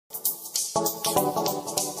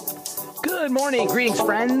Good morning, greetings,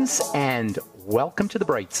 friends, and welcome to The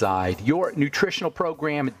Bright Side, your nutritional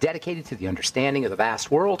program dedicated to the understanding of the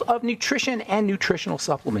vast world of nutrition and nutritional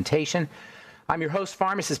supplementation. I'm your host,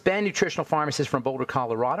 Pharmacist Ben, nutritional pharmacist from Boulder,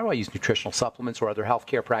 Colorado. I use nutritional supplements where other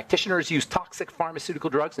healthcare practitioners use toxic pharmaceutical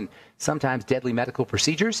drugs and sometimes deadly medical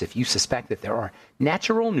procedures. If you suspect that there are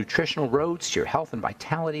natural nutritional roads to your health and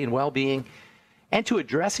vitality and well-being and to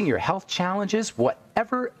addressing your health challenges,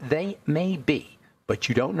 whatever they may be, but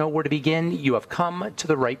you don't know where to begin, you have come to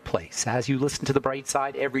the right place. As you listen to The Bright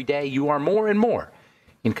Side every day, you are more and more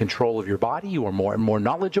in control of your body. You are more and more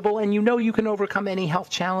knowledgeable, and you know you can overcome any health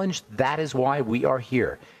challenge. That is why we are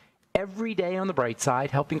here every day on The Bright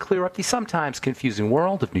Side, helping clear up the sometimes confusing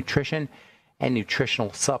world of nutrition and nutritional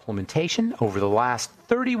supplementation. Over the last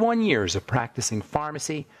 31 years of practicing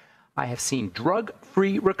pharmacy, I have seen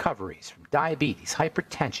drug-free recoveries from diabetes,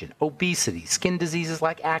 hypertension, obesity, skin diseases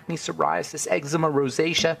like acne, psoriasis, eczema,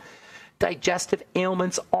 rosacea, digestive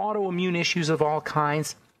ailments, autoimmune issues of all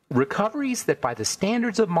kinds. Recoveries that by the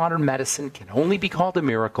standards of modern medicine can only be called a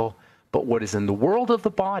miracle, but what is in the world of the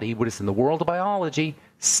body, what is in the world of biology,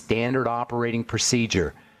 standard operating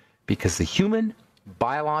procedure. Because the human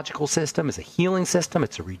biological system is a healing system,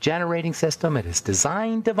 it's a regenerating system, it is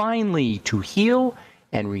designed divinely to heal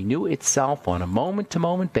and renew itself on a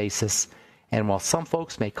moment-to-moment basis. And while some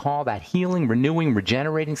folks may call that healing, renewing,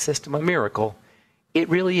 regenerating system a miracle, it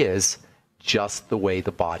really is just the way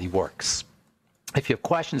the body works. If you have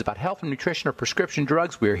questions about health and nutrition or prescription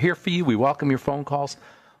drugs, we are here for you. We welcome your phone calls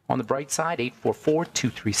on the bright side.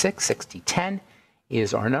 844-236-6010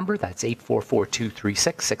 is our number. That's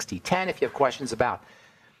 844-236-6010. If you have questions about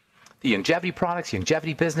the longevity products,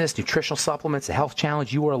 longevity business, nutritional supplements, a health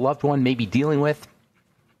challenge you or a loved one may be dealing with,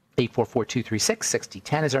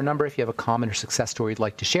 844-236-6010 is our number. If you have a comment or success story you'd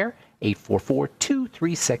like to share,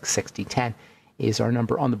 844-236-6010 is our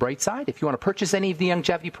number on the bright side. If you want to purchase any of the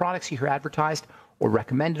longevity products you hear advertised or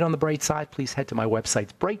recommended on the bright side, please head to my websites,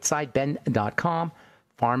 brightsideben.com,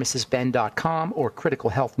 pharmacistben.com, or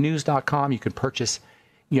criticalhealthnews.com. You can purchase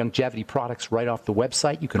longevity products right off the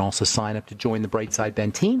website. You can also sign up to join the Bright Side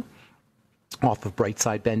Ben team off of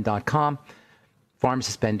brightsideben.com,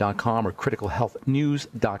 pharmacistben.com, or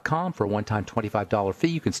criticalhealthnews.com. For a one-time $25 fee,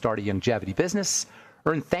 you can start a longevity business,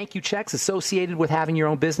 earn thank you checks associated with having your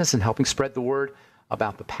own business and helping spread the word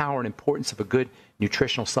about the power and importance of a good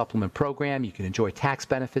nutritional supplement program. You can enjoy tax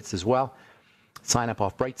benefits as well. Sign up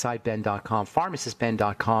off brightsideben.com,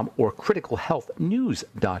 pharmacistben.com, or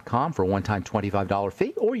criticalhealthnews.com for a one-time $25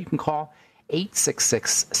 fee, or you can call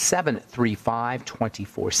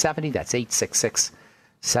 866-735-2470. That's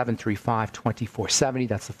 866-735-2470.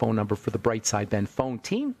 That's the phone number for the Bright Side Ben phone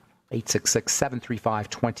team,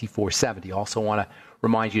 866-735-2470. Also want to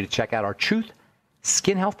remind you to check out our Truth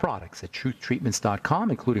Skin Health products at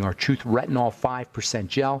truthtreatments.com, including our Truth Retinol 5%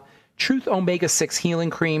 Gel, Truth Omega-6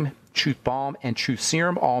 Healing Cream, Truth Balm, and Truth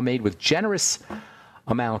Serum, all made with generous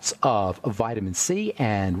amounts of vitamin C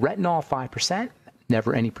and retinol 5%.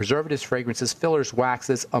 Never any preservatives, fragrances, fillers,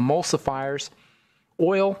 waxes, emulsifiers,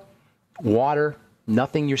 oil, water,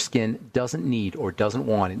 nothing your skin doesn't need or doesn't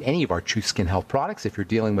want in any of our Truth Skin Health products. If you're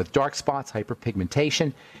dealing with dark spots,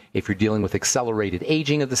 hyperpigmentation, if you're dealing with accelerated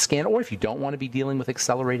aging of the skin, or if you don't want to be dealing with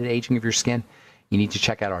accelerated aging of your skin, you need to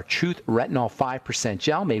check out our Truth Retinol 5%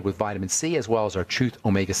 Gel made with vitamin C, as well as our Truth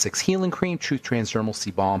Omega-6 Healing Cream, Truth Transdermal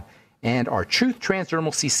C Balm, and our Truth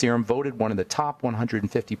Transdermal C Serum, voted one of the top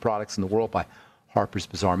 150 products in the world by Harper's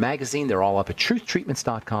Bazaar magazine. They're all up at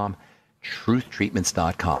truthtreatments.com,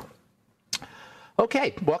 truthtreatments.com.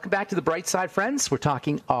 Okay, welcome back to the Bright Side, friends. We're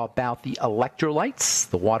talking about the electrolytes,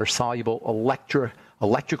 the water-soluble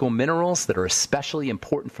electrical minerals that are especially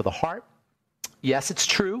important for the heart. Yes, it's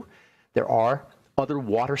true. There are other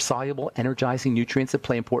water-soluble energizing nutrients that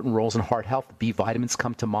play important roles in heart health. The B vitamins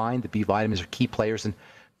come to mind. The B vitamins are key players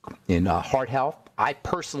in heart health. I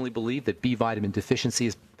personally believe that B vitamin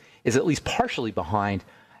deficiency is at least partially behind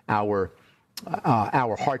our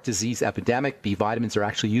heart disease epidemic. B vitamins are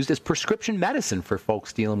actually used as prescription medicine for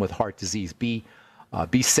folks dealing with heart disease.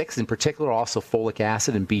 B6 in particular, also folic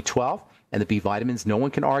acid and B12, and the B vitamins, no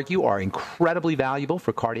one can argue, are incredibly valuable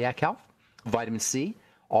for cardiac health. Vitamin C,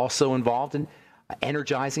 also involved in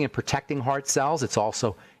energizing and protecting heart cells. It's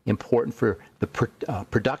also important for the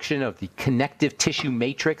production of the connective tissue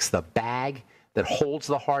matrix, the bag that holds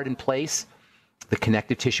the heart in place. The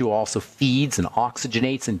connective tissue also feeds and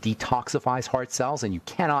oxygenates and detoxifies heart cells, and you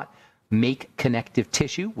cannot make connective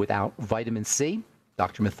tissue without vitamin C.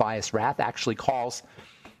 Dr. Matthias Rath actually calls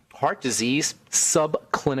heart disease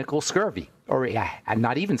subclinical scurvy, or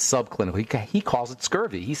not even subclinical. He calls it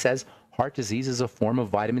scurvy. He says heart disease is a form of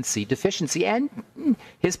vitamin C deficiency. And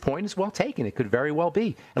his point is well taken. It could very well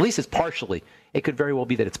be. At least it could very well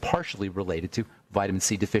be that it's partially related to vitamin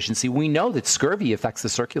C deficiency. We know that scurvy affects the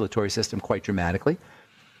circulatory system quite dramatically.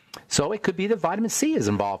 So it could be that vitamin C is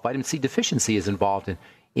involved. Vitamin C deficiency is involved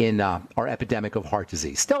in our epidemic of heart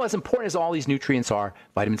disease. Still, as important as all these nutrients are,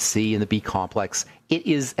 vitamin C and the B complex, it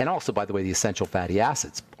is, and also, by the way, the essential fatty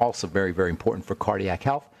acids, also very, very important for cardiac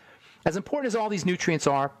health. As important as all these nutrients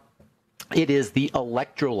are, it is the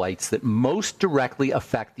electrolytes that most directly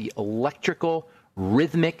affect the electrical,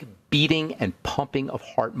 rhythmic beating and pumping of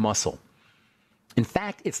heart muscle. In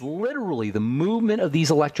fact, it's literally the movement of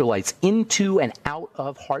these electrolytes into and out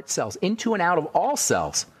of heart cells, into and out of all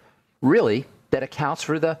cells, really, that accounts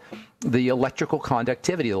for the electrical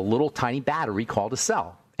conductivity, the little tiny battery called a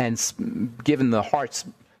cell. And given the heart's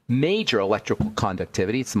major electrical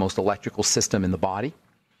conductivity, it's the most electrical system in the body,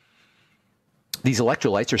 these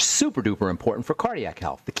electrolytes are super duper important for cardiac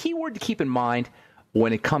health. The key word to keep in mind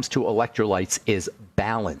when it comes to electrolytes is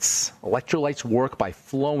balance. Electrolytes work by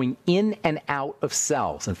flowing in and out of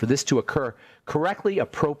cells. And for this to occur correctly,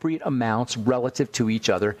 appropriate amounts relative to each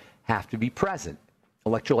other have to be present.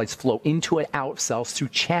 Electrolytes flow into and out of cells through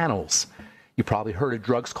channels. You probably heard of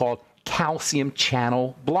drugs called calcium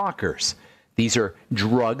channel blockers. These are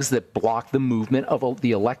drugs that block the movement of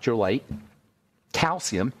the electrolyte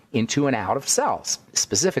calcium into and out of cells.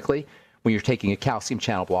 Specifically, when you're taking a calcium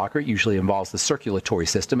channel blocker, it usually involves the circulatory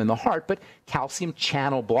system in the heart, but calcium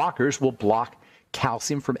channel blockers will block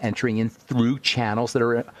calcium from entering in through channels that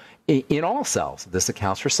are in all cells. This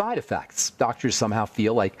accounts for side effects. Doctors somehow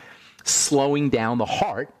feel like slowing down the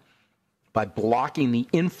heart by blocking the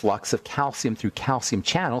influx of calcium through calcium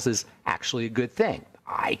channels is actually a good thing.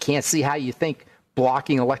 I can't see how you think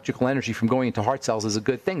blocking electrical energy from going into heart cells is a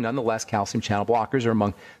good thing. Nonetheless, calcium channel blockers are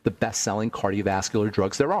among the best-selling cardiovascular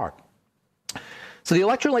drugs there are. So the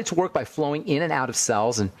electrolytes work by flowing in and out of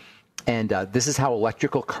cells, and this is how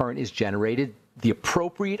electrical current is generated. The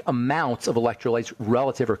appropriate amounts of electrolytes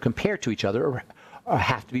relative or compared to each other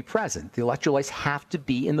have to be present. The electrolytes have to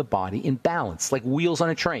be in the body in balance, like wheels on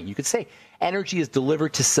a train. You could say energy is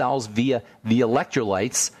delivered to cells via the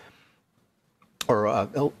electrolytes, or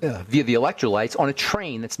via the electrolytes on a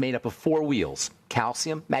train that's made up of 4 wheels: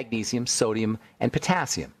 calcium, magnesium, sodium, and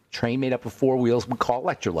potassium. Train made up of 4 wheels we call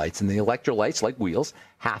electrolytes, and the electrolytes, like wheels,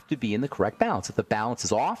 have to be in the correct balance. If the balance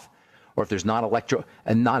is off, or if there's not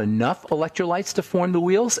enough electrolytes to form the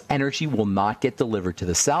wheels, energy will not get delivered to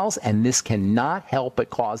the cells, and this cannot help but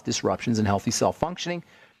cause disruptions in healthy cell functioning,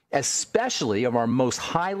 especially of our most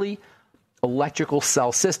highly electrical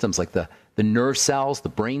cell systems, like the nerve cells, the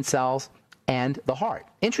brain cells, and the heart.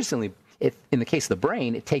 Interestingly, in the case of the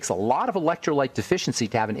brain, it takes a lot of electrolyte deficiency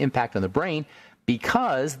to have an impact on the brain,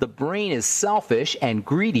 because the brain is selfish and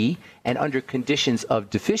greedy, and under conditions of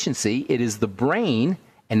deficiency, it is the brain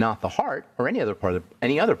and not the heart or any other part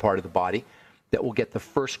of the body that will get the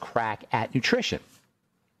first crack at nutrition.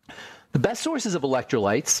 The best sources of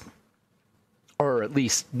electrolytes, or at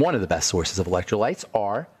least one of the best sources of electrolytes,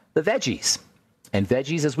 are the veggies. And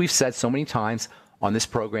veggies, as we've said so many times on this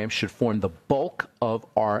program, should form the bulk of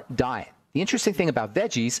our diet. The interesting thing about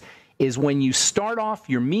veggies is when you start off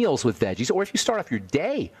your meals with veggies, or if you start off your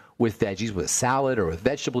day with veggies, with a salad or with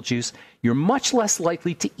vegetable juice, you're much less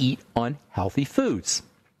likely to eat unhealthy foods.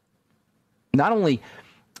 Not only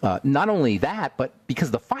that, but because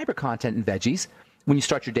of the fiber content in veggies, when you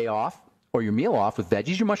start your day off or your meal off with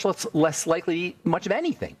veggies, you're much less likely to eat much of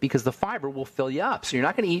anything, because the fiber will fill you up. So you're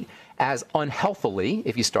not going to eat as unhealthily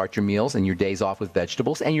if you start your meals and your days off with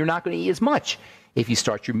vegetables, and you're not going to eat as much if you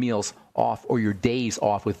start your meals off or your days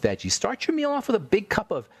off with veggies. Start your meal off with a big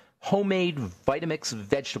cup of homemade Vitamix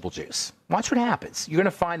vegetable juice. Watch what happens. You're going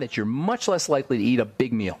to find that you're much less likely to eat a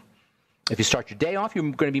big meal. If you start your day off, you're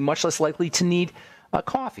going to be much less likely to need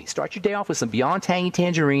coffee. Start your day off with some Beyond Tangy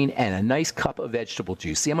Tangerine and a nice cup of vegetable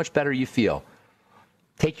juice. See how much better you feel.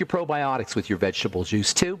 Take your probiotics with your vegetable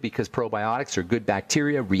juice too, because probiotics are good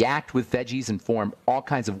bacteria, react with veggies and form all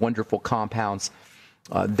kinds of wonderful compounds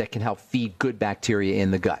that can help feed good bacteria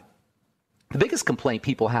in the gut. The biggest complaint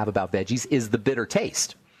people have about veggies is the bitter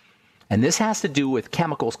taste. And this has to do with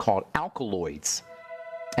chemicals called alkaloids.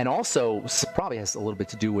 And also probably has a little bit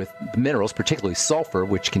to do with minerals, particularly sulfur,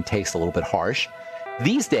 which can taste a little bit harsh.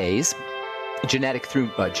 These days, through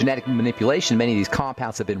genetic manipulation, many of these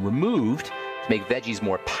compounds have been removed to make veggies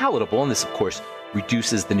more palatable. And this, of course,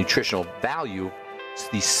 reduces the nutritional value of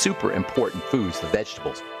these super important foods, the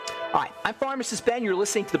vegetables. All right, I'm Pharmacist Ben. You're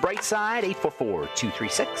listening to The Bright Side.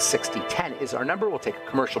 844-236-6010 is our number. We'll take a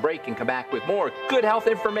commercial break and come back with more good health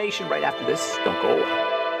information right after this. Don't go away.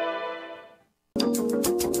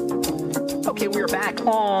 we are back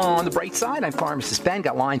on the bright side. I'm Pharmacist Ben.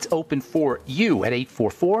 Got lines open for you at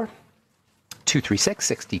 844-236-6010,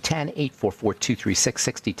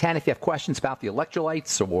 844-236-6010. If you have questions about the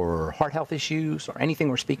electrolytes or heart health issues or anything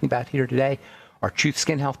we're speaking about here today, our Truth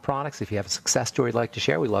Skin Health products, if you have a success story you'd like to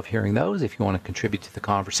share, we love hearing those. If you want to contribute to the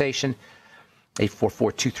conversation,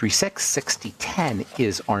 844-236-6010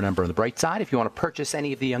 is our number on the bright side. If you want to purchase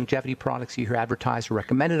any of the longevity products you hear advertised or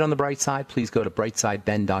recommended on the bright side, please go to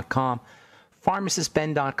brightsideben.com,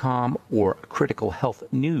 pharmacistben.com, or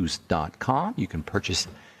criticalhealthnews.com. You can purchase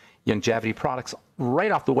longevity products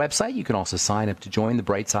right off the website. You can also sign up to join the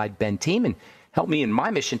Brightside Ben team and help me in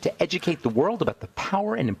my mission to educate the world about the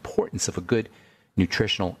power and importance of a good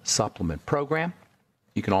nutritional supplement program.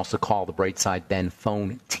 You can also call the Brightside Ben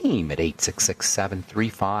phone team at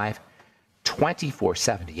 866-735-2470,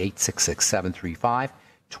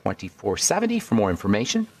 866-735-2470 for more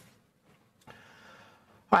information.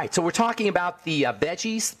 All right, so we're talking about the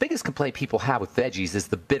veggies. The biggest complaint people have with veggies is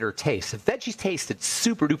the bitter taste. If veggies tasted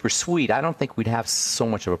super duper sweet, I don't think we'd have so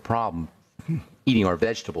much of a problem eating our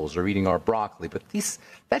vegetables or eating our broccoli. But these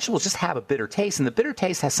vegetables just have a bitter taste, and the bitter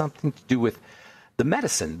taste has something to do with the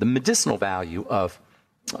medicine, the medicinal value of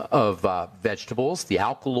vegetables, the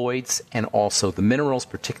alkaloids, and also the minerals,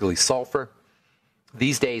 particularly sulfur.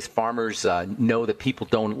 These days, farmers know that people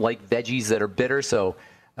don't like veggies that are bitter, so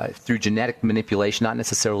through genetic manipulation, not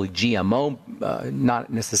necessarily GMO,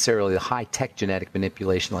 not necessarily the high-tech genetic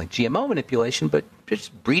manipulation like GMO manipulation, but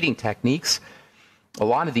just breeding techniques, a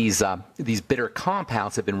lot of these bitter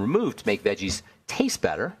compounds have been removed to make veggies taste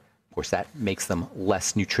better. Of course, that makes them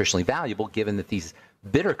less nutritionally valuable, given that these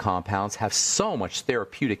bitter compounds have so much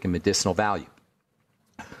therapeutic and medicinal value.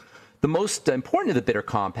 The most important of the bitter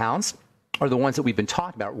compounds are the ones that we've been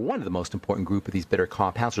talking about. One of the most important group of these bitter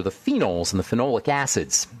compounds are the phenols and the phenolic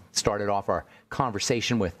acids. Started off our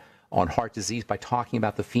conversation on heart disease by talking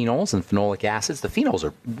about the phenols and phenolic acids. The phenols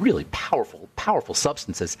are really powerful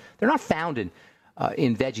substances. They're not found in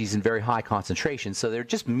veggies in very high concentrations, so they're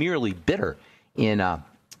just merely bitter in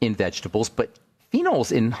vegetables. But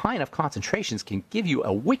phenols in high enough concentrations can give you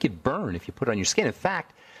a wicked burn if you put it on your skin. In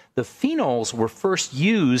fact, the phenols were first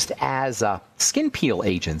used as skin peel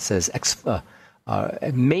agents, as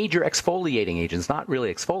major exfoliating agents, not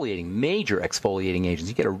really exfoliating, major exfoliating agents.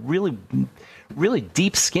 You get a really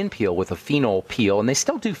deep skin peel with a phenol peel, and they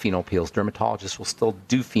still do phenol peels. Dermatologists will still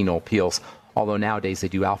do phenol peels, although nowadays they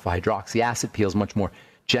do alpha hydroxy acid peels. Much more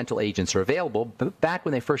gentle agents are available. But back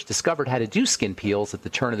when they first discovered how to do skin peels at the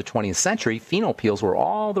turn of the 20th century, phenol peels were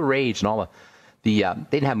all the rage, and all they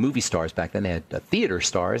didn't have movie stars back then. They had theater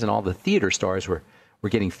stars, and all the theater stars were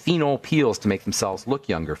getting phenol peels to make themselves look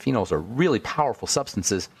younger. Phenols are really powerful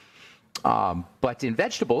substances. But in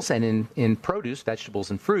vegetables and in produce, vegetables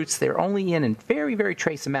and fruits, they're only in very, very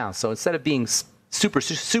trace amounts. So instead of being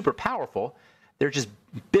super powerful, they're just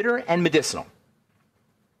bitter and medicinal.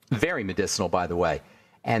 Very medicinal, by the way.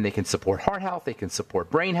 And they can support heart health, they can support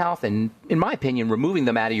brain health, and in my opinion, removing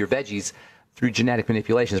them out of your veggies through genetic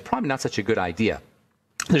manipulation is probably not such a good idea.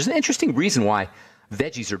 There's an interesting reason why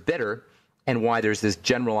veggies are bitter and why there's this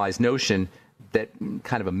generalized notion that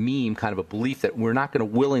kind of a meme, kind of a belief that we're not going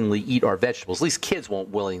to willingly eat our vegetables. At least kids won't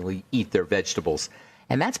willingly eat their vegetables.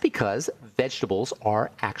 And that's because vegetables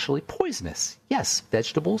are actually poisonous. Yes,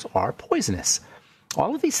 vegetables are poisonous.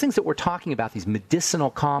 All of these things that we're talking about, these medicinal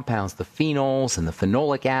compounds, the phenols and the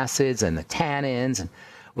phenolic acids and the tannins, and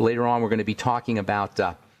later on we're going to be talking about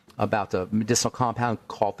a medicinal compound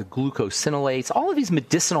called the glucosinolates. All of these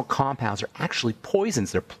medicinal compounds are actually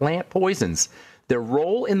poisons. They're plant poisons. Their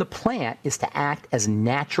role in the plant is to act as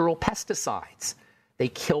natural pesticides. They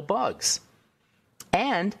kill bugs.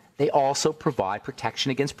 And they also provide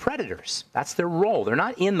protection against predators. That's their role. They're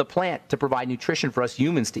not in the plant to provide nutrition for us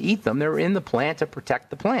humans to eat them. They're in the plant to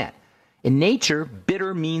protect the plant. In nature,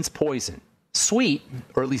 bitter means poison. Sweet,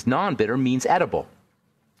 or at least non-bitter, means edible.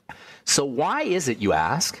 So why is it, you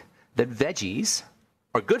ask, that veggies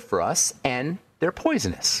are good for us and they're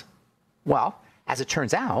poisonous? Well, as it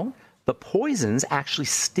turns out, the poisons actually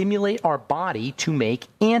stimulate our body to make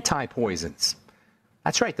anti-poisons.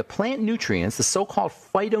 That's right, the plant nutrients, the so-called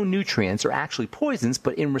phytonutrients, are actually poisons,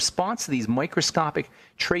 but in response to these microscopic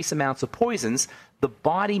trace amounts of poisons, the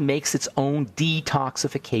body makes its own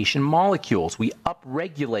detoxification molecules. We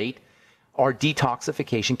upregulate our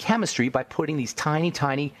detoxification chemistry by putting these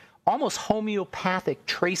tiny, almost homeopathic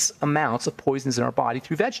trace amounts of poisons in our body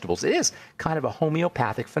through vegetables. It is kind of a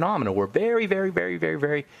homeopathic phenomenon where very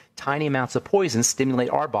tiny amounts of poison stimulate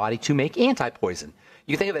our body to make anti-poison.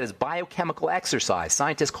 You can think of it as biochemical exercise.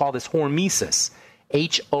 Scientists call this hormesis,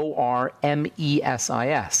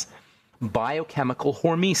 Hormesis. biochemical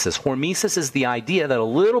hormesis. Hormesis is the idea that a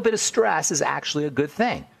little bit of stress is actually a good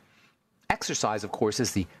thing. Exercise, of course,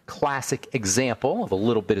 is the classic example of a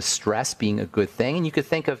little bit of stress being a good thing. And you could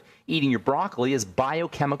think of eating your broccoli as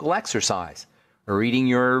biochemical exercise, or eating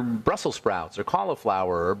your Brussels sprouts or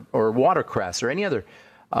cauliflower or watercress or any other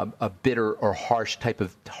a bitter or harsh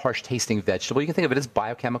tasting vegetable. You can think of it as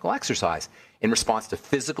biochemical exercise. In response to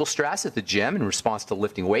physical stress at the gym, in response to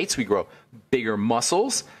lifting weights, we grow bigger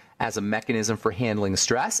muscles as a mechanism for handling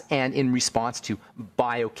stress. And in response to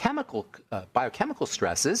biochemical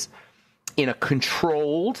stresses, in a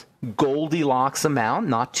controlled Goldilocks amount,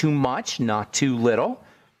 not too much, not too little,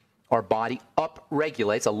 our body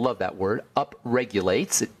upregulates. I love that word,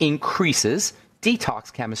 upregulates. It increases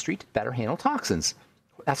detox chemistry to better handle toxins.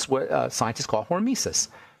 That's what scientists call hormesis.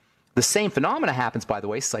 The same phenomena happens, by the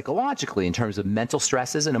way, psychologically in terms of mental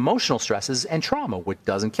stresses and emotional stresses and trauma. What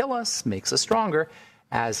doesn't kill us makes us stronger,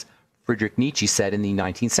 as Friedrich Nietzsche said in the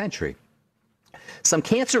 19th century. Some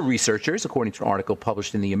cancer researchers, according to an article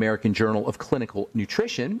published in the American Journal of Clinical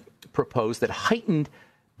Nutrition, propose that heightened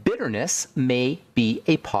bitterness may be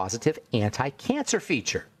a positive anti-cancer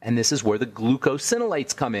feature. And this is where the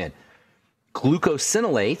glucosinolates come in.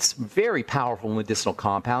 Glucosinolates, very powerful medicinal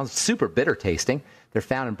compounds, super bitter tasting. They're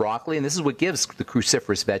found in broccoli, and this is what gives the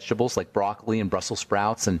cruciferous vegetables like broccoli and Brussels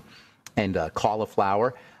sprouts and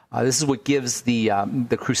cauliflower. This is what gives the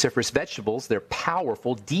cruciferous vegetables their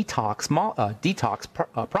powerful detox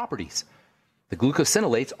properties. The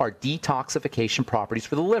glucosinolates are detoxification properties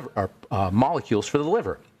for the liver, molecules for the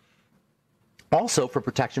liver. Also, for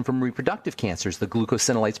protection from reproductive cancers, the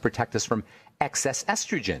glucosinolates protect us from excess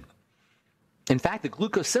estrogen. In fact, the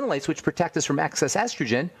glucosinolates, which protect us from excess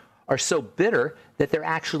estrogen, are so bitter that they're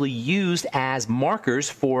actually used as markers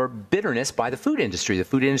for bitterness by the food industry. The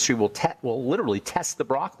food industry will literally test the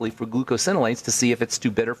broccoli for glucosinolates to see if it's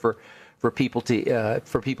too bitter for people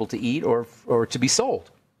to eat or to be sold.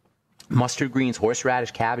 Mustard greens,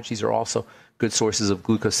 horseradish, cabbage, these are also good sources of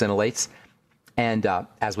glucosinolates. And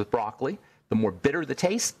as with broccoli, the more bitter the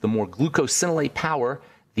taste, the more glucosinolate power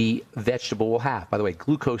the vegetable will have. By the way,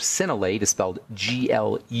 glucosinolate is spelled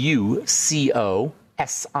Glucosinolate,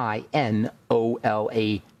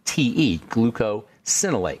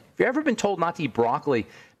 glucosinolate. If you've ever been told not to eat broccoli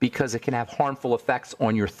because it can have harmful effects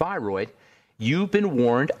on your thyroid, you've been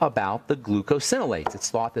warned about the glucosinolates. It's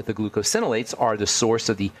thought that the glucosinolates are the source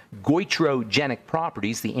of the goitrogenic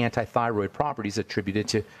properties, the anti-thyroid properties attributed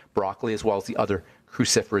to broccoli as well as the other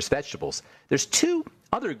cruciferous vegetables. There's two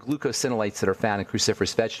other glucosinolates that are found in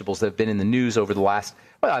cruciferous vegetables that have been in the news over the last,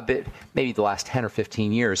 maybe the last 10 or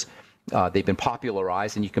 15 years. They've been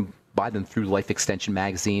popularized, and you can buy them through Life Extension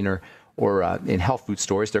magazine or in health food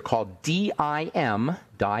stores. They're called DIM,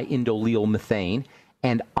 diindolyl methane,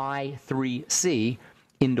 and I3C,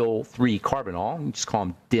 indole 3-carbinol. You just call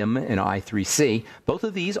them DIM and I3C. Both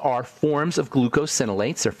of these are forms of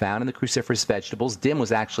glucosinolates. They're found in the cruciferous vegetables. DIM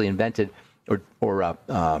was actually invented or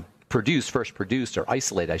first produced or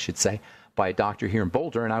isolated, I should say, by a doctor here in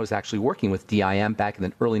Boulder, and I was actually working with DIM back in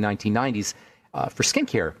the early 1990s for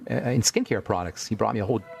skincare, in skincare products. He brought me a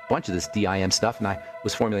whole bunch of this DIM stuff, and I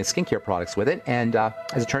was formulating skincare products with it. And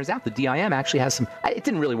as it turns out, the DIM actually has some, it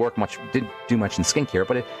didn't really work much, didn't do much in skincare,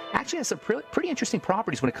 but it actually has some pretty interesting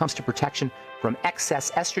properties when it comes to protection from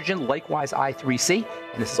excess estrogen, likewise I3C.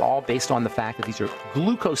 And this is all based on the fact that these are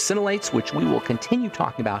glucosinolates, which we will continue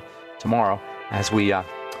talking about tomorrow as we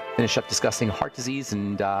finish up discussing heart disease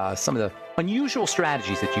and some of the unusual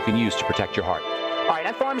strategies that you can use to protect your heart. All right,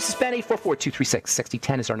 I'm Pharmacist Ben.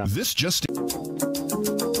 844-236-6010 is our number. This just...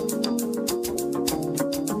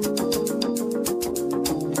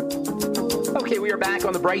 Okay, we are back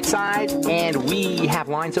on the bright side, and we have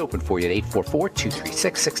lines open for you at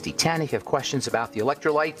 844-236-6010. If you have questions about the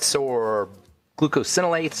electrolytes or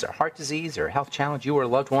glucosinolates or heart disease or health challenge you or a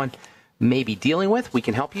loved one may be dealing with, we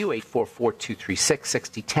can help you.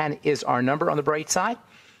 844-236-6010 is our number on the bright side.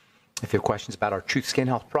 If you have questions about our Truth Skin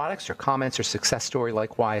Health products or comments or success story,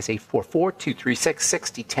 likewise,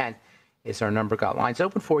 844-236-6010 is our number. Got lines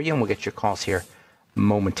open for you, and we'll get your calls here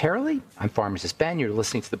momentarily. I'm Pharmacist Ben. You're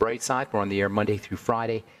listening to The Bright Side. We're on the air Monday through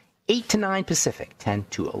Friday, 8 to 9 Pacific, 10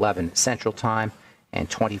 to 11 Central Time, and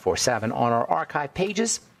 24/7 on our archive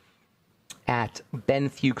pages at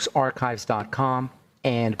benfuchsarchives.com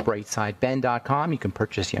and brightsideben.com. You can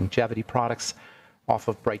purchase longevity products off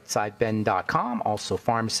of brightsideben.com, also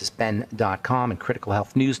pharmacistben.com and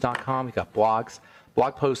criticalhealthnews.com. We've got blogs,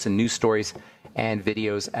 blog posts, and news stories and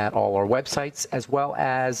videos at all our websites, as well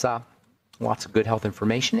as lots of good health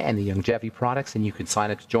information and the longevity products. And you can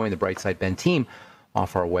sign up to join the Brightside Ben team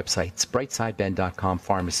off our websites, brightsideben.com,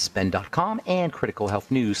 pharmacistben.com, and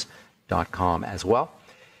criticalhealthnews.com. truth.com as well.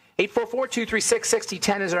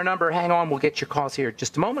 844-236-6010 is our number. Hang on, we'll get your calls here in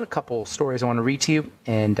just a moment. A couple stories I want to read to you,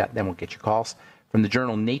 and then we'll get your calls. From the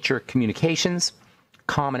journal Nature Communications,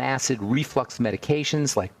 common acid reflux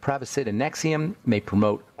medications like Prevacid and Nexium may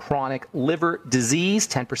promote chronic liver disease.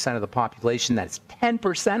 10% of the population, that's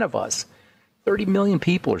 10% of us, 30 million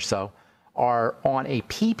people or so, are on a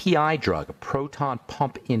PPI drug, a proton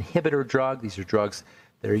pump inhibitor drug. These are drugs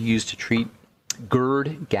that are used to treat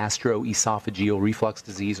GERD, gastroesophageal reflux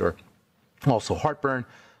disease, or also heartburn.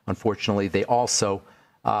 Unfortunately, they also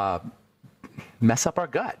mess up our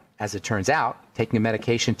gut, as it turns out. Taking a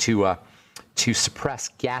medication to suppress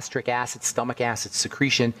gastric acid, stomach acid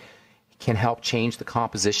secretion can help change the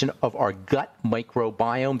composition of our gut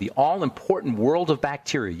microbiome, the all-important world of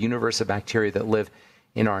bacteria, universe of bacteria that live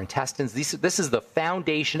in our intestines. This is the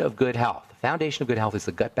foundation of good health. The foundation of good health is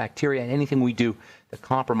the gut bacteria, and anything we do that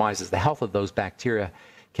compromises the health of those bacteria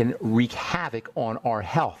can wreak havoc on our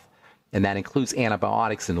health. And that includes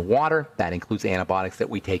antibiotics in the water. That includes antibiotics that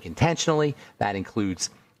we take intentionally. That includes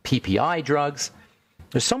PPI drugs.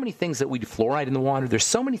 There's so many things that we do, fluoride in the water. There's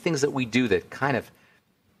so many things that we do that kind of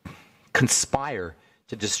conspire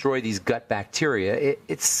to destroy these gut bacteria.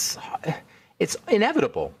 It's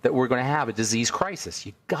inevitable that we're going to have a disease crisis.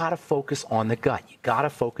 You got to focus on the gut. You got to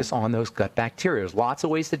focus on those gut bacteria. There's lots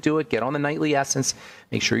of ways to do it. Get on the nightly essence.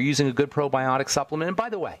 Make sure you're using a good probiotic supplement. And by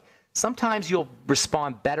the way, sometimes you'll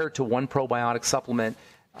respond better to one probiotic supplement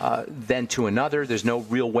than to another. There's no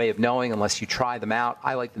real way of knowing unless you try them out.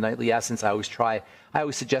 I like the nightly essence. I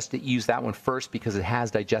always suggest that you use that one first because it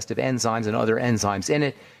has digestive enzymes and other enzymes in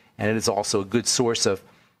it, and it is also a good source of.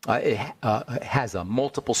 It has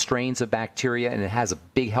multiple strains of bacteria, and it has a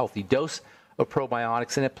big healthy dose of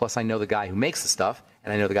probiotics in it. Plus, I know the guy who makes the stuff,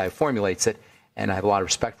 and I know the guy who formulates it, and I have a lot of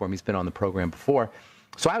respect for him. He's been on the program before.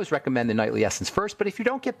 So I always recommend the nightly essence first. But if you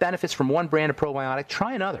don't get benefits from one brand of probiotic,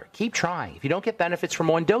 try another. Keep trying. If you don't get benefits from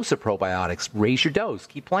one dose of probiotics, raise your dose.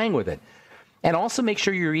 Keep playing with it. And also make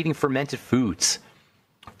sure you're eating fermented foods.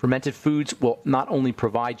 Fermented foods will not only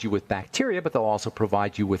provide you with bacteria, but they'll also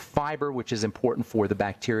provide you with fiber, which is important for the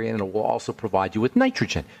bacteria, and it will also provide you with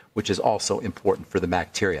nitrogen, which is also important for the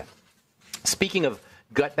bacteria. Speaking of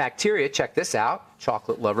gut bacteria, check this out.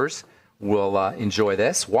 Chocolate lovers will enjoy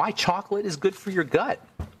this. Why chocolate is good for your gut.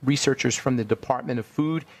 Researchers from the Department of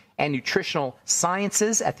Food and Nutritional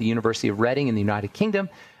Sciences at the University of Reading in the United Kingdom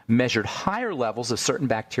measured higher levels of certain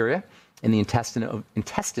bacteria in the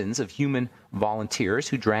intestines of human volunteers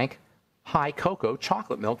who drank high cocoa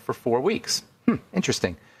chocolate milk for 4 weeks.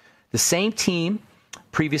 Interesting. The same team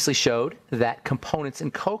previously showed that components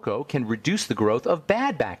in cocoa can reduce the growth of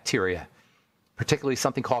bad bacteria, particularly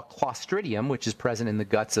something called Clostridium, which is present in the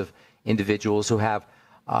guts of individuals who have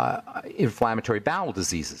inflammatory bowel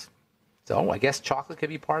diseases. So I guess chocolate could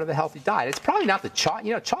be part of a healthy diet. It's probably not the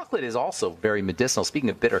chocolate. Chocolate is also very medicinal.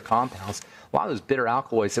 Speaking of bitter compounds, a lot of those bitter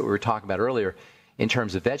alkaloids that we were talking about earlier in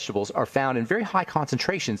terms of vegetables are found in very high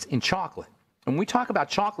concentrations in chocolate. And when we talk about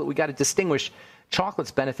chocolate, we got to distinguish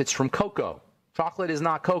chocolate's benefits from cocoa. Chocolate is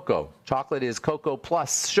not cocoa. Chocolate is cocoa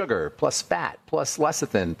plus sugar, plus fat, plus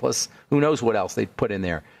lecithin, plus who knows what else they put in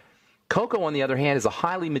there. Cocoa, on the other hand, is a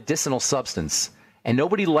highly medicinal substance. And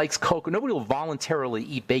nobody likes cocoa. Nobody will voluntarily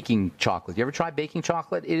eat baking chocolate. You ever try baking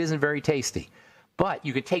chocolate? It isn't very tasty. But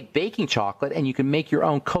you can take baking chocolate and you can make your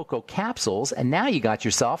own cocoa capsules, and now you got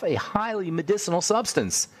yourself a highly medicinal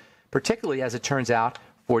substance, particularly as it turns out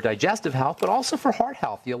for digestive health, but also for heart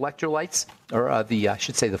health. The electrolytes, or the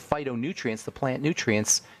phytonutrients, the plant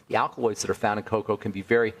nutrients, the alkaloids that are found in cocoa can be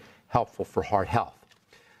very helpful for heart health.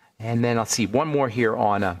 And then let's see, one more here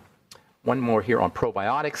on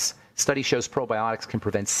probiotics. Study shows probiotics can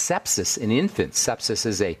prevent sepsis in infants. Sepsis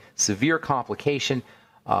is a severe complication,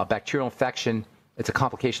 bacterial infection. It's a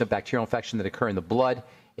complication of bacterial infection that occur in the blood.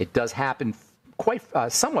 It does happen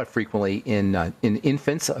somewhat frequently in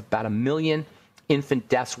infants. About 1 million infant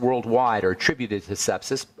deaths worldwide are attributed to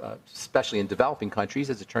sepsis, especially in developing countries.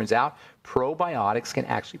 As it turns out, probiotics can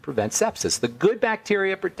actually prevent sepsis. The good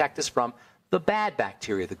bacteria protect us from the bad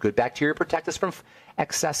bacteria. The good bacteria protect us from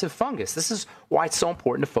excessive fungus. This is why it's so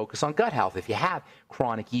important to focus on gut health. If you have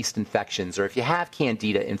chronic yeast infections, or if you have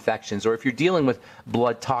candida infections, or if you're dealing with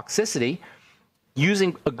blood toxicity,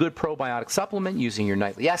 using a good probiotic supplement, using your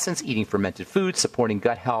nightly essence, eating fermented foods, supporting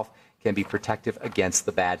gut health can be protective against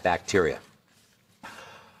the bad bacteria.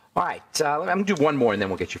 All right, I'm going to do one more and then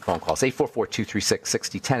we'll get your phone calls.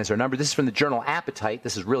 844-236-6010 is our number. This is from the journal Appetite.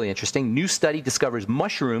 This is really interesting. New study discovers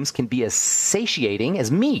mushrooms can be as satiating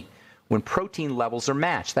as meat when protein levels are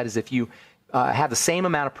matched. That is, if you have the same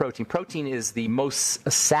amount of protein. Protein is the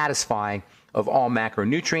most satisfying of all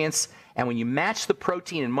macronutrients. And when you match the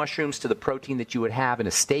protein in mushrooms to the protein that you would have in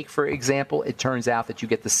a steak, for example, it turns out that you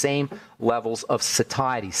get the same levels of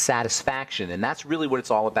satiety, satisfaction. And that's really what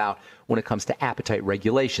it's all about when it comes to appetite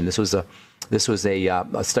regulation. This was a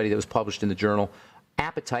study that was published in the journal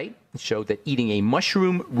Appetite. It showed that eating a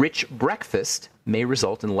mushroom-rich breakfast may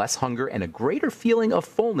result in less hunger and a greater feeling of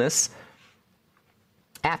fullness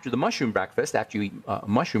after the mushroom breakfast, after you eat a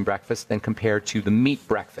mushroom breakfast, than compared to the meat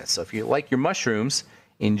breakfast. So if you like your mushrooms,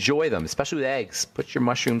 enjoy them, especially with eggs. Put your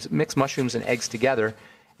mix mushrooms and eggs together,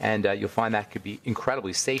 and you'll find that could be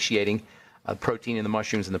incredibly satiating. Protein in the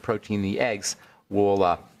mushrooms and the protein in the eggs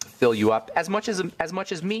will fill you up as much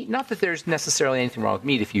as meat. Not that there's necessarily anything wrong with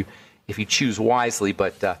meat if you choose wisely,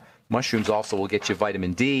 but mushrooms also will get you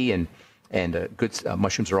vitamin D, and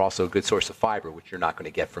mushrooms are also a good source of fiber, which you're not going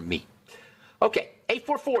to get from meat. Okay,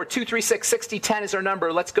 844-236-6010 is our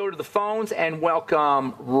number. Let's go to the phones and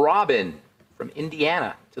welcome Robin from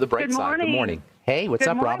Indiana to the bright side. Good morning. Hey, what's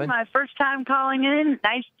up, Robin? My first time calling in.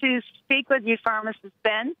 Nice to speak with you, Pharmacist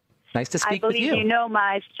Ben. Nice to speak with you. I believe you know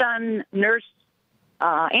my son, Nurse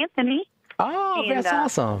Anthony. Oh, that's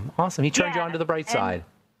awesome. Awesome. He turned you on to the bright side.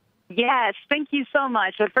 Yes, thank you so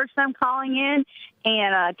much. The first time calling in,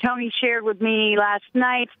 and Tony shared with me last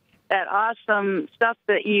night that awesome stuff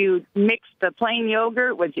that you mixed the plain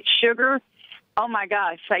yogurt with sugar. Oh, my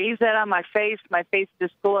gosh. I used that on my face. My face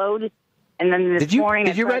just glowed. And then this morning,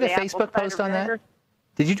 did you write a Facebook post on that?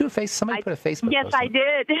 Did you do somebody put a Facebook post? Yes, I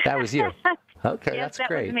did. That was you. Okay, yes, that's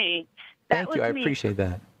great. That was me. Thank you. I appreciate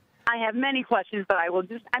that. I have many questions, but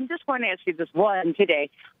I'm just going to ask you this one today.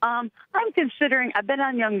 I'm considering, I've been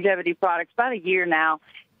on longevity products about a year now.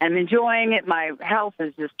 I'm enjoying it. My health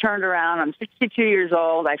has just turned around. I'm 62 years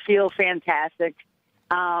old. I feel fantastic.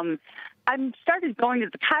 I started going to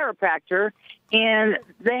the chiropractor, and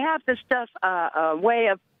they have this stuff, a way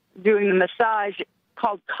of doing the massage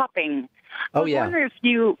called cupping. Oh, yeah. I wonder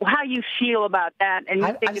how you feel about that, and you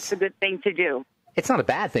think it's a good thing to do. It's not a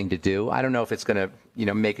bad thing to do. I don't know if it's going to,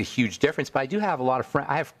 make a huge difference, but I do have a lot of friends.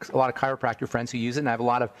 I have a lot of chiropractor friends who use it, and I have a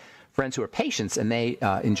lot of friends who are patients, and they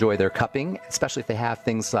enjoy their cupping, especially if they have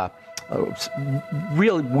things,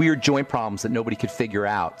 really weird joint problems that nobody could figure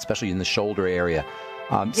out, especially in the shoulder area.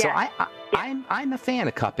 So I'm a fan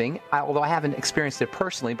of cupping, although I haven't experienced it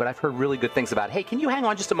personally, but I've heard really good things about it. Hey, can you hang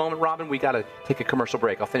on just a moment, Robin? We got to take a commercial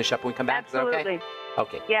break. I'll finish up when we come back. Absolutely. Is that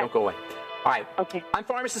okay? Okay, yes. Don't go away. All right. Okay. I'm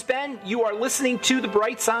Pharmacist Ben. You are listening to The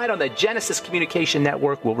Bright Side on the Genesis Communication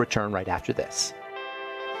Network. We'll return right after this.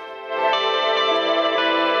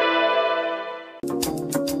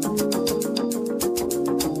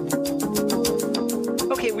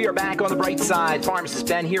 Okay, we are back on The Bright Side. Pharmacist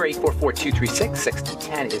Ben here.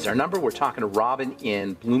 844-236-6010 is our number. We're talking to Robin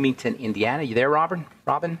in Bloomington, Indiana. You there, Robin?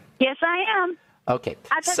 Yes, I am. Okay.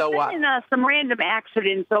 I've been in some random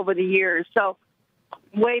accidents over the years. So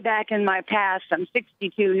way back in my past, I'm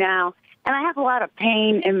 62 now, and I have a lot of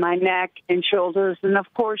pain in my neck and shoulders. And,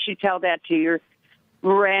 of course, you tell that to your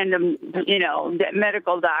random,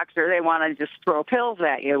 medical doctor. They want to just throw pills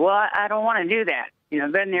at you. Well, I don't want to do that.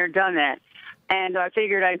 Been there, done that. And I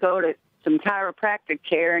figured I'd go to some chiropractic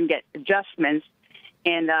care and get adjustments.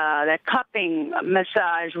 And that cupping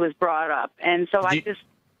massage was brought up. And so I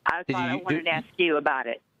wanted to ask you about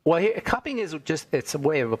it. Well, cupping is it's a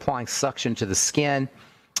way of applying suction to the skin,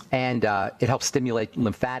 and it helps stimulate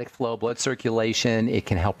lymphatic flow, blood circulation. It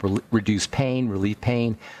can help reduce pain, relieve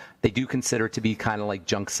pain. They do consider it to be kind of like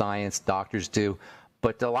junk science, doctors do.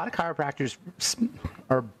 But a lot of chiropractors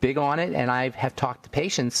are big on it, and I have talked to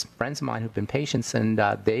patients, friends of mine who've been patients, and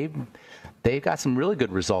they've got some really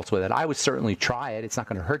good results with it. I would certainly try it. It's not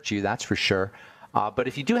going to hurt you, that's for sure. But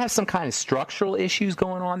if you do have some kind of structural issues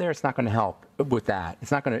going on there, it's not going to help with that.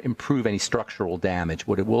 It's not going to improve any structural damage.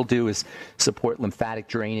 What it will do is support lymphatic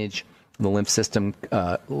drainage. The lymph system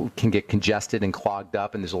can get congested and clogged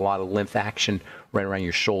up, and there's a lot of lymph action right around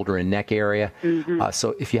your shoulder and neck area. Mm-hmm.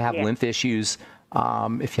 So if you have lymph issues,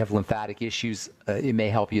 if you have lymphatic issues, it may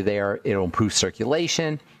help you there. It'll improve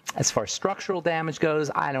circulation. As far as structural damage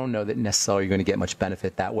goes, I don't know that necessarily you're going to get much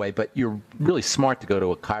benefit that way, but you're really smart to go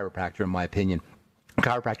to a chiropractor, in my opinion.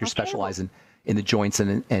 Chiropractors specialize in the joints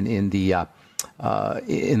and in the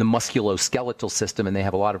musculoskeletal system, and they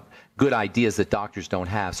have a lot of good ideas that doctors don't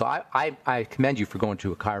have. So I commend you for going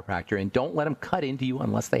to a chiropractor, and don't let them cut into you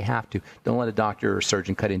unless they have to. Don't let a doctor or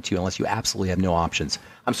surgeon cut into you unless you absolutely have no options.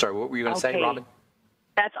 I'm sorry, what were you going to say, Robin?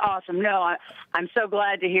 That's awesome. No, I'm so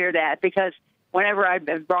glad to hear that, because whenever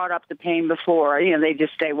I've brought up the pain before, they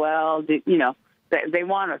just say, well, they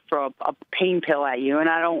want to throw a pain pill at you, and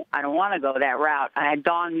I don't want to go that route. I had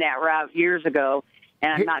gone that route years ago,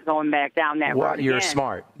 and I'm not going back down that road You're again.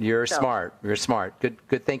 smart. You're smart. You're smart.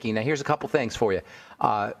 Good thinking. Now, here's a couple things for you.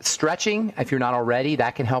 Stretching, if you're not already,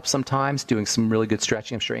 that can help sometimes. Doing some really good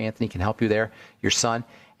stretching. I'm sure Anthony can help you there, your son.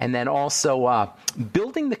 And then also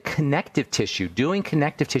building the connective tissue. Doing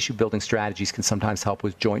connective tissue building strategies can sometimes help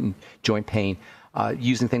with joint pain.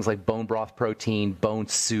 Using things like bone broth protein, bone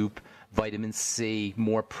soup, vitamin C,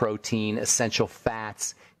 more protein, essential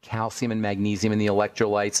fats, calcium and magnesium in the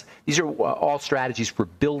electrolytes. These are all strategies for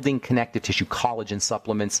building connective tissue, collagen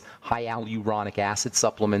supplements, high hyaluronic acid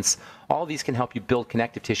supplements. All of these can help you build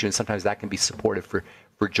connective tissue, and sometimes that can be supportive for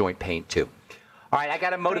joint pain too. All right, I got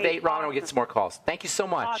to motivate Robin. We'll get some more calls. Thank you so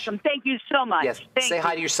much. Awesome. Thank you so much. Yes. Say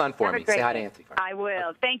hi to your son for me. Say hi to Anthony. I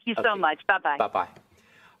will. Thank you so much. Bye-bye. Bye-bye.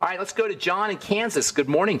 All right, let's go to John in Kansas. Good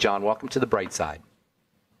morning, John. Welcome to the bright side.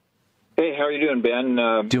 Hey, how are you doing,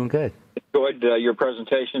 Ben? Doing good. Enjoyed your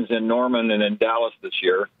presentations in Norman and in Dallas this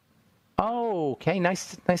year. Oh, okay.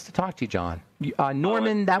 Nice to talk to you, John.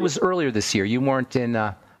 Norman, that was earlier this year. You weren't in.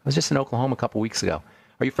 I was just in Oklahoma a couple weeks ago.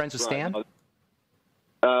 Are you friends with Stan?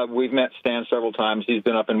 We've met Stan several times. He's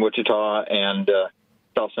been up in Wichita and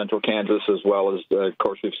South Central Kansas, as well as, of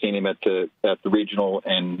course, we've seen him at the regional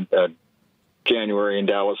in January in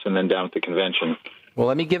Dallas, and then down at the convention. Well,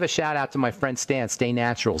 let me give a shout out to my friend Stan, Stay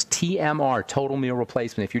Naturals, TMR, Total Meal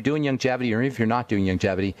Replacement. If you're doing longevity, or if you're not doing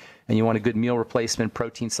longevity, and you want a good meal replacement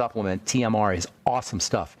protein supplement, TMR is awesome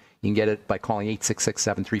stuff. You can get it by calling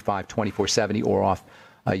 866-735-2470 or off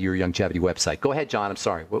your longevity website. Go ahead, John. I'm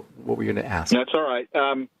sorry. What were you going to ask? That's all right.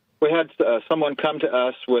 We had someone come to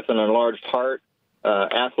us with an enlarged heart,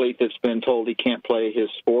 athlete that's been told he can't play his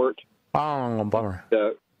sport. Oh, bummer.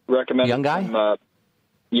 Recommended young guy?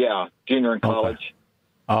 Junior in college. Okay.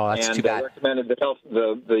 Oh, that's too bad. And recommended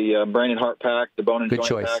the brain and heart pack, the bone and Good joint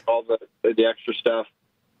choice. pack, all the extra stuff.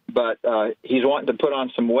 But he's wanting to put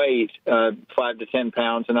on some weight, 5 to 10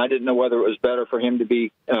 pounds, and I didn't know whether it was better for him to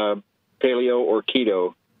be paleo or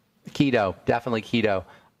keto. Keto, definitely keto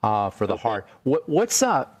for the heart.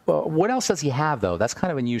 What else does he have though? That's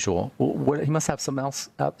kind of unusual. He must have some else.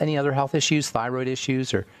 Any other health issues, thyroid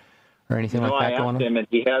issues, or anything like that going on? I asked him, and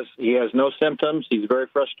he has no symptoms. He's very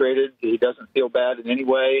frustrated. He doesn't feel bad in any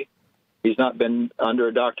way. He's not been under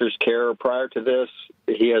a doctor's care prior to this.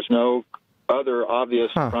 He has no other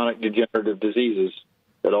obvious chronic degenerative diseases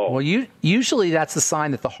at all. Well, usually that's a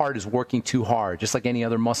sign that the heart is working too hard, just like any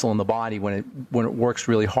other muscle in the body. When it works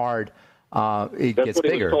really hard, it gets bigger. That's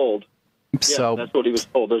what he was told. So that's what he was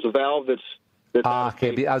told. There's a valve that's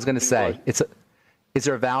okay. I was going to say, is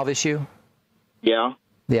there a valve issue? Yeah.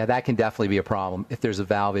 Yeah, that can definitely be a problem if there's a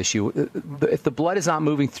valve issue. If the blood is not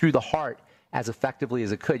moving through the heart as effectively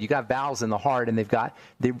as it could, you got valves in the heart, and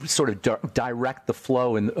they sort of direct the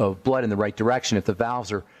flow of blood in the right direction. If the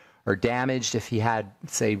valves are damaged, if he had,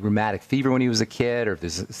 say, rheumatic fever when he was a kid, or if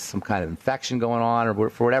there's some kind of infection going on, or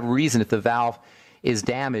for whatever reason, if the valve is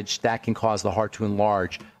damaged, that can cause the heart to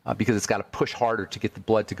enlarge because it's got to push harder to get the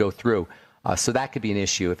blood to go through. So that could be an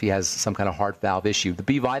issue if he has some kind of heart valve issue. The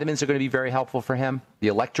B vitamins are going to be very helpful for him. The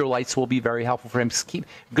electrolytes will be very helpful for him.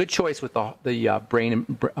 Good choice with the brain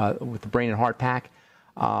and heart pack.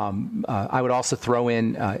 I would also throw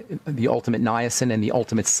in the ultimate niacin and the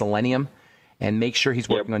ultimate selenium, and make sure he's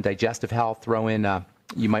working on digestive health. Throw in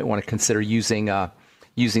you might want to consider using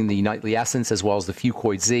the nightly essence as well as the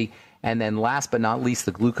Fuchs Z. And then last but not least,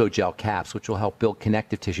 the glucogel caps, which will help build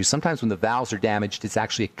connective tissue. Sometimes when the valves are damaged, it's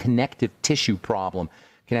actually a connective tissue problem.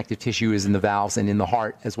 Connective tissue is in the valves and in the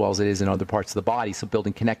heart as well as it is in other parts of the body. So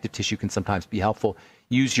building connective tissue can sometimes be helpful.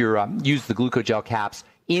 Use the glucogel caps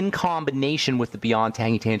in combination with the Beyond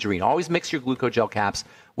Tangy Tangerine. Always mix your glucogel caps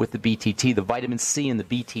with the BTT. The vitamin C in the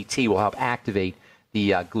BTT will help activate the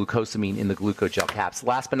glucosamine in the glucogel caps.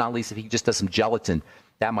 Last but not least, if he just does some gelatin,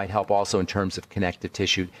 that might help also in terms of connective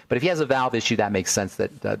tissue. But if he has a valve issue, that makes sense.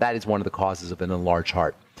 That is one of the causes of an enlarged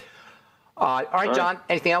heart. All right, John.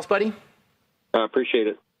 Anything else, buddy? Appreciate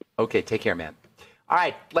it. Okay, take care, man. All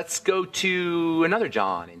right, let's go to another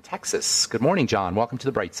John in Texas. Good morning, John. Welcome to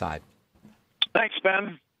the bright side. Thanks,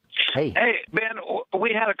 Ben. Hey, Ben,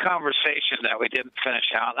 we had a conversation that we didn't finish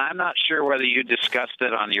out. I'm not sure whether you discussed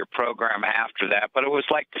it on your program after that, but it was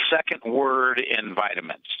like the second word in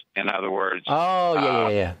vitamins. In other words. Oh,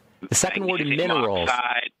 yeah. The second word in minerals.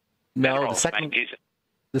 No,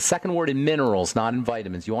 the second word in minerals, not in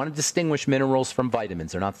vitamins. You want to distinguish minerals from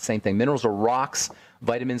vitamins. They're not the same thing. Minerals are rocks.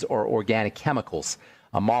 Vitamins are organic chemicals.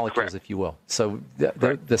 Molecules, correct, if you will. So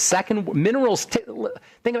the second minerals,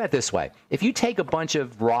 think about it this way. If you take a bunch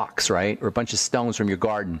of rocks, right, or a bunch of stones from your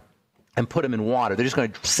garden and put them in water, they're just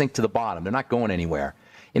going to sink to the bottom. They're not going anywhere.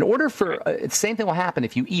 In order for the same thing will happen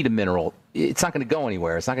if you eat a mineral. It's not going to go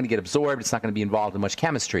anywhere. It's not going to get absorbed. It's not going to be involved in much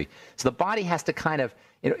chemistry. So the body has to kind of,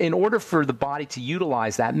 in order for the body to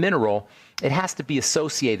utilize that mineral, it has to be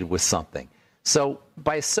associated with something. So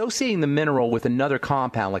by associating the mineral with another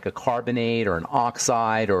compound, like a carbonate or an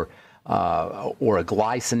oxide or a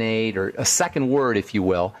glycinate or a second word, if you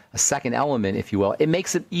will, a second element, if you will, it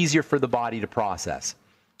makes it easier for the body to process.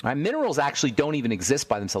 Right? Minerals actually don't even exist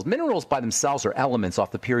by themselves. Minerals by themselves are elements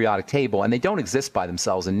off the periodic table, and they don't exist by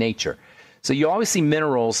themselves in nature. So you always see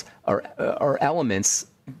minerals or elements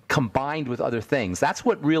combined with other things. That's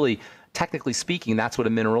what really, technically speaking, that's what a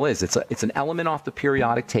mineral is. It's an element off the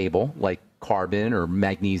periodic table, like carbon or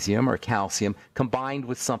magnesium or calcium, combined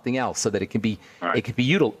with something else so that it can be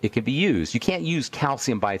used. You can't use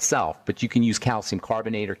calcium by itself, but you can use calcium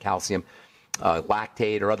carbonate or calcium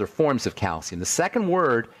lactate or other forms of calcium. The second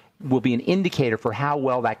word will be an indicator for how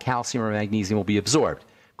well that calcium or magnesium will be absorbed.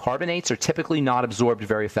 Carbonates are typically not absorbed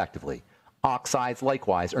very effectively. Oxides,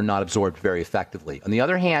 likewise, are not absorbed very effectively. On the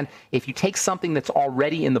other hand, if you take something that's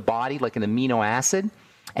already in the body, like an amino acid,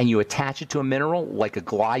 and you attach it to a mineral, like a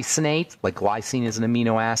glycinate, like glycine is an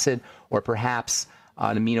amino acid, or perhaps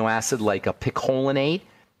an amino acid like a picolinate,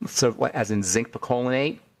 so as in zinc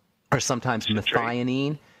picolinate, or sometimes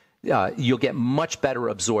methionine, you'll get much better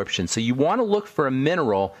absorption. So you want to look for a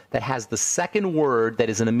mineral that has the second word that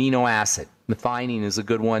is an amino acid. Methionine is a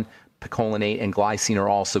good one. Picolinate and glycine are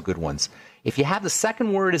also good ones. If you have the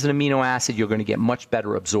second word as an amino acid, you're going to get much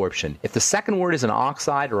better absorption. If the second word is an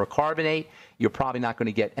oxide or a carbonate, you're probably not going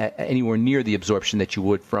to get anywhere near the absorption that you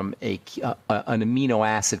would from an amino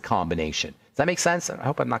acid combination. Does that make sense? I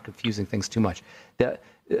hope I'm not confusing things too much. The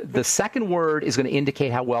second word is going to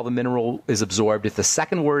indicate how well the mineral is absorbed. If the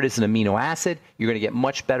second word is an amino acid, you're going to get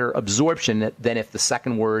much better absorption than if the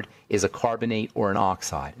second word is a carbonate or an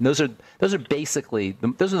oxide. And those are basically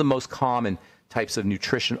those are the most common types of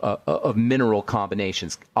nutrition of mineral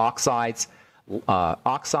combinations: oxides,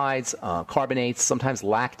 carbonates, sometimes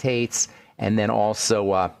lactates, and then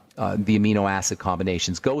also the amino acid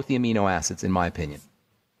combinations. Go with the amino acids, in my opinion.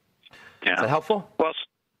 Yeah. Is that helpful? Well.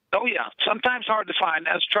 Oh, yeah. Sometimes hard to find.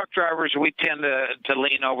 As truck drivers, we tend to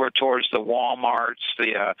lean over towards the Walmarts,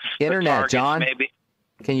 the Internet, the Targets, John. Maybe.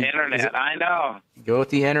 Internet, I know. Go with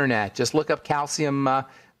the Internet. Just look up calcium. The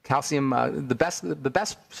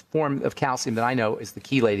best form of calcium that I know is the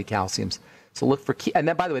chelated calciums. So look for and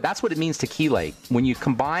then, by the way, that's what it means to chelate. When you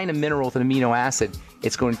combine a mineral with an amino acid,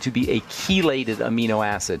 it's going to be a chelated amino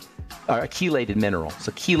acid, or a chelated mineral.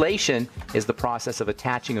 So chelation is the process of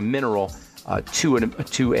attaching a mineral to an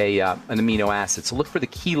amino acid. So look for the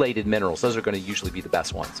chelated minerals. Those are going to usually be the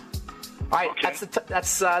best ones. All right, okay.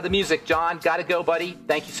 That's the music, John. Got to go, buddy.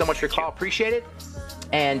 Thank you so much for your call. Appreciate it.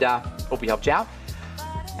 And hope we helped you out.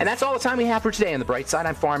 And that's all the time we have for today on The Bright Side.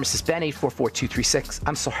 I'm Pharmacist Ben,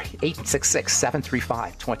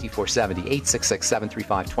 866-735-2470.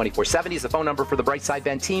 866-735-2470 is the phone number for the Bright Side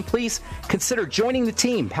Ben team. Please consider joining the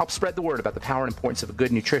team. Help spread the word about the power and importance of a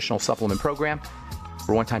good nutritional supplement program.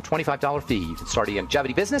 For a one-time $25 fee, you can start a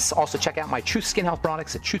longevity business. Also, check out my Truth Skin Health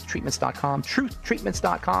products at truthtreatments.com.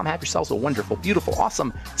 Truthtreatments.com. Have yourselves a wonderful, beautiful,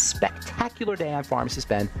 awesome, spectacular day. I'm Pharmacist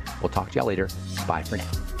Ben. We'll talk to y'all later. Bye for now.